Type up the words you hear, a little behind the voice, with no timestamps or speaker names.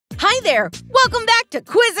there! Welcome back to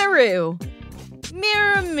Quizzeroo!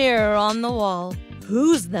 Mirror, mirror on the wall,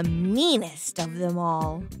 who's the meanest of them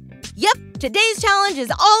all? Yep, today's challenge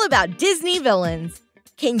is all about Disney villains.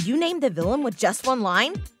 Can you name the villain with just one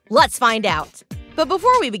line? Let's find out. But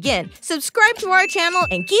before we begin, subscribe to our channel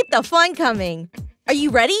and keep the fun coming. Are you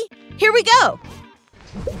ready? Here we go!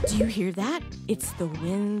 Do you hear that? It's the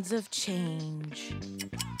winds of change.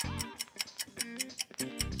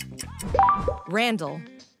 Randall.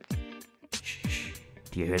 Shh.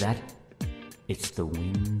 Do you hear that? It's the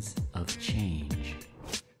winds of change.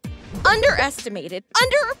 Underestimated,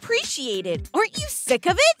 underappreciated. Aren't you sick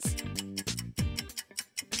of it?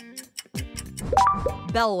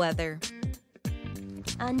 Bellwether.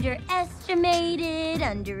 Underestimated,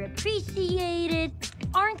 underappreciated.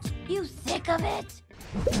 Aren't you sick of it?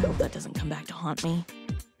 I hope that doesn't come back to haunt me.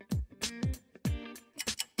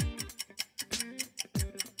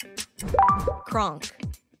 Kronk.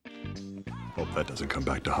 Hope that doesn't come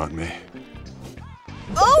back to haunt me.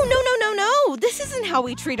 Oh, no. This isn't how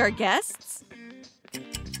we treat our guests.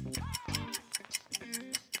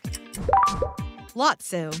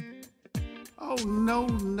 Lotso. Oh, no.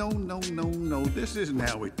 This isn't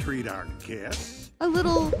how we treat our guests. A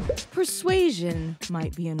little persuasion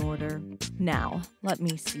might be in order. Now, let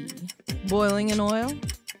me see. Boiling in oil?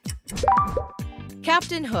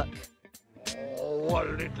 Captain Hook. Oh, a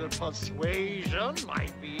little persuasion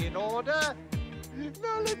might be in order.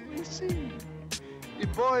 Now let me see.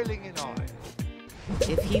 Boiling in oil.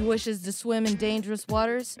 If he wishes to swim in dangerous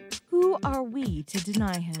waters, who are we to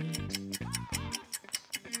deny him?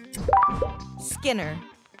 Skinner.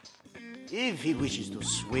 If he wishes to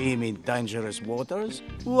swim in dangerous waters,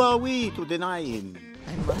 who are we to deny him?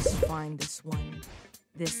 I must find this one.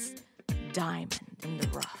 This diamond in the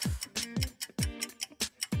rough.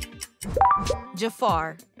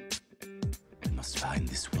 Jafar. I must find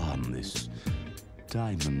this one, this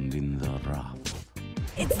diamond in the rough.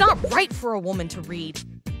 It's not right for a woman to read.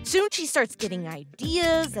 Soon she starts getting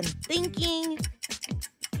ideas and thinking.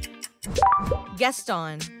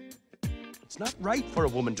 Gaston. It's not right for a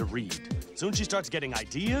woman to read. Soon she starts getting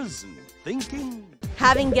ideas and thinking.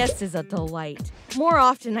 Having guests is a delight. More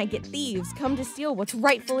often I get thieves come to steal what's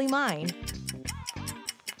rightfully mine.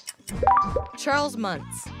 Charles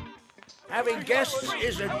Muntz. Having guests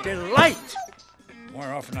is a delight.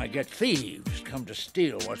 More often I get thieves come to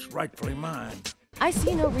steal what's rightfully mine. I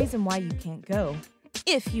see no reason why you can't go,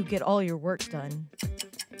 if you get all your work done.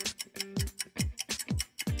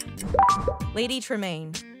 Lady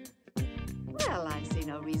Tremaine. Well, I see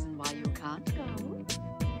no reason why you can't go.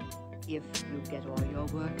 If you get all your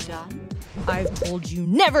work done. I've told you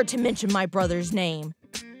never to mention my brother's name.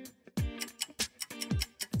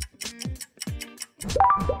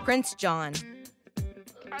 Prince John.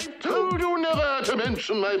 I told you never to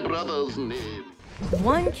mention my brother's name.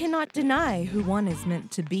 One cannot deny who one is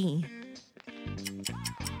meant to be.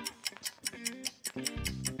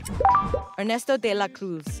 Ernesto de la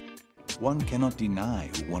Cruz. One cannot deny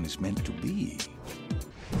who one is meant to be.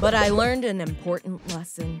 But I learned an important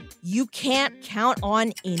lesson. You can't count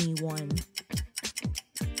on anyone.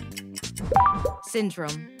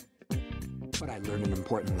 Syndrome. But I learned an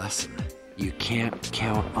important lesson. You can't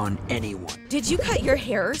count on anyone. Did you cut your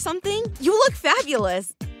hair or something? You look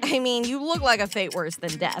fabulous. I mean, you look like a fate worse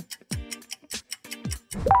than death.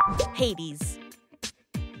 Hades.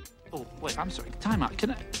 Oh, wait, I'm sorry. Time out.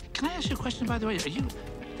 Can I ask you a question, by the way?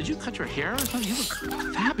 Did you cut your hair or something? You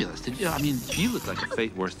look fabulous. Did you? I mean, you look like a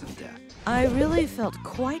fate worse than death. I really felt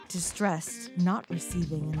quite distressed not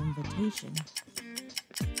receiving an invitation.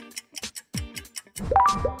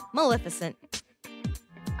 Maleficent.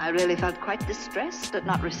 I really felt quite distressed at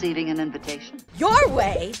not receiving an invitation. Your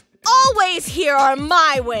way? Always here are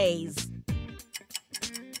my ways.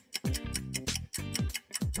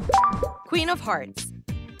 Queen of Hearts.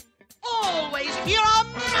 Always here are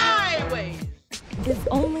my ways. If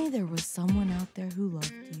only there was someone out there who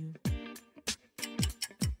loved you.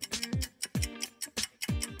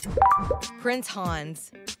 Prince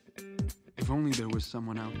Hans. If only there was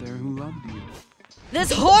someone out there who loved you.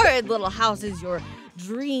 This horrid little house is your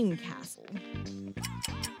dream castle.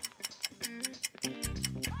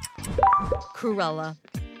 Cruella.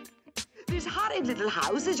 This horrid little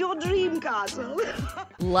house is your dream castle.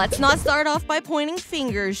 Let's not start off by pointing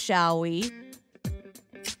fingers, shall we?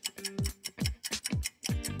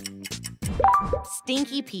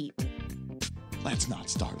 Stinky Pete. Let's not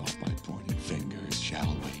start off by pointing fingers,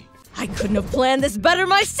 shall we? I couldn't have planned this better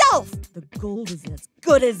myself. The gold is as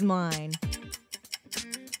good as mine.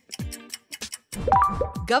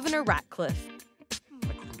 Governor Ratcliffe. I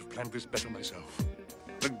couldn't have planned this better myself.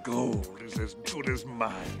 The gold is as good as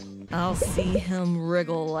mine. I'll see him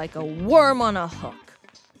wriggle like a worm on a hook.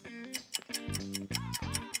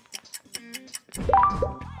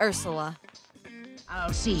 Ursula.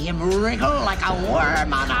 I'll see him wriggle like a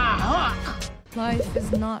worm on a hook. Life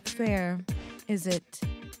is not fair, is it?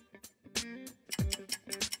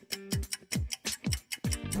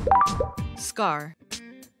 Scar.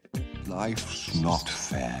 Life's not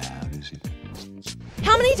fair, is it?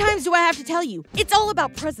 How many times do I have to tell you? It's all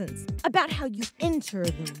about presence, about how you enter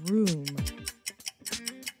the room.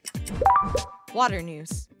 Water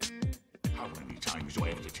Noose. How many times do I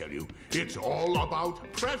have to tell you? It's all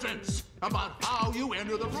about presence, about how you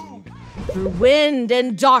enter the room. Through wind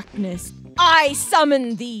and darkness, I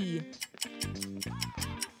summon thee.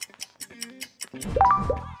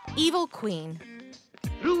 Evil Queen.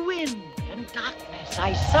 Through wind and darkness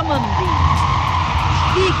I summon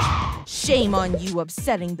thee. Speak! Shame on you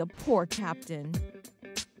upsetting the poor captain.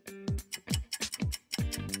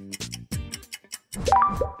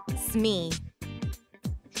 Smee.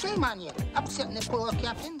 Shame on you, upsetting the poor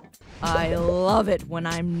captain. I love it when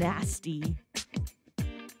I'm nasty.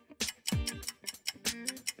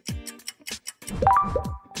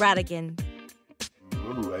 Radigan.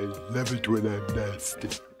 Oh, I love it when I'm nasty.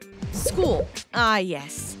 School. Ah,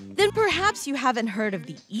 yes. Then perhaps you haven't heard of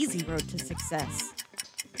the easy road to success.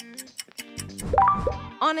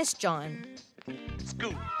 Honest John.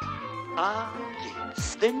 School. Ah,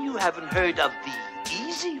 yes. Then you haven't heard of the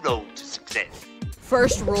easy road to success.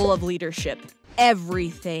 First rule of leadership.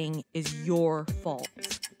 Everything is your fault.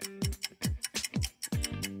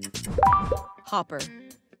 Hopper.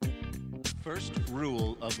 First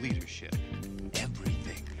rule of leadership.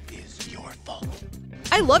 Everything is your fault.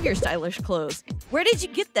 I love your stylish clothes. Where did you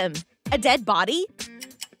get them? A dead body?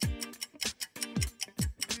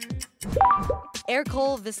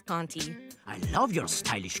 Ercole Visconti. I love your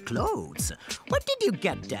stylish clothes. Where did you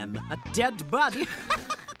get them? A dead body?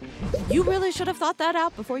 You really should have thought that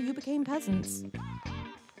out before you became peasants.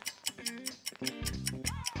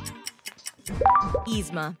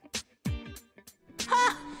 Yzma.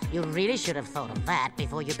 Ha! You really should have thought of that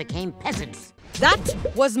before you became peasants. That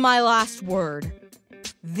was my last word.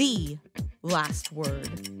 The last word.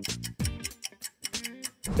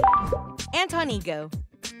 Antonigo.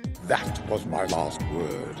 That was my last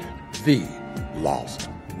word. The last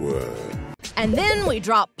word. And then we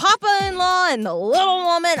drop Papa-in-law and the little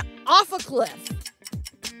woman off a cliff.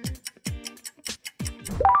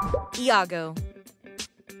 Iago.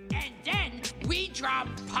 And then we drop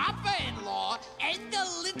Papa-in-law and the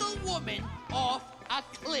little woman off a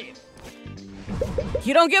cliff.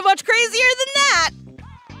 You don't get much crazier than that.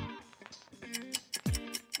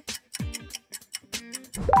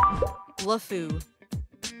 LeFou.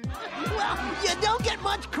 Well, you don't get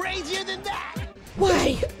much crazier than that.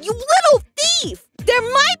 Why, you little thief! They're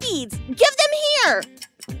my beads! Give them here!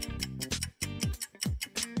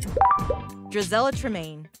 Drizella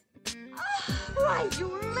Tremaine. Why, you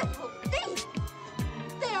little thief!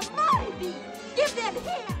 They're my beads! Give them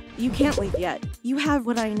here! You can't leave yet. You have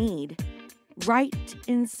what I need. Right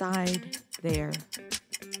inside there.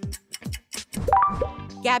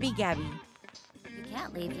 Gabby. You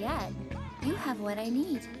can't leave yet. You have what I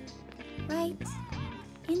need. Right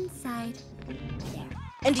inside there.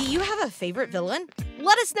 And do you have a favorite villain?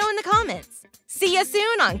 Let us know in the comments. See you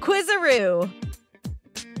soon on Quizzeroo!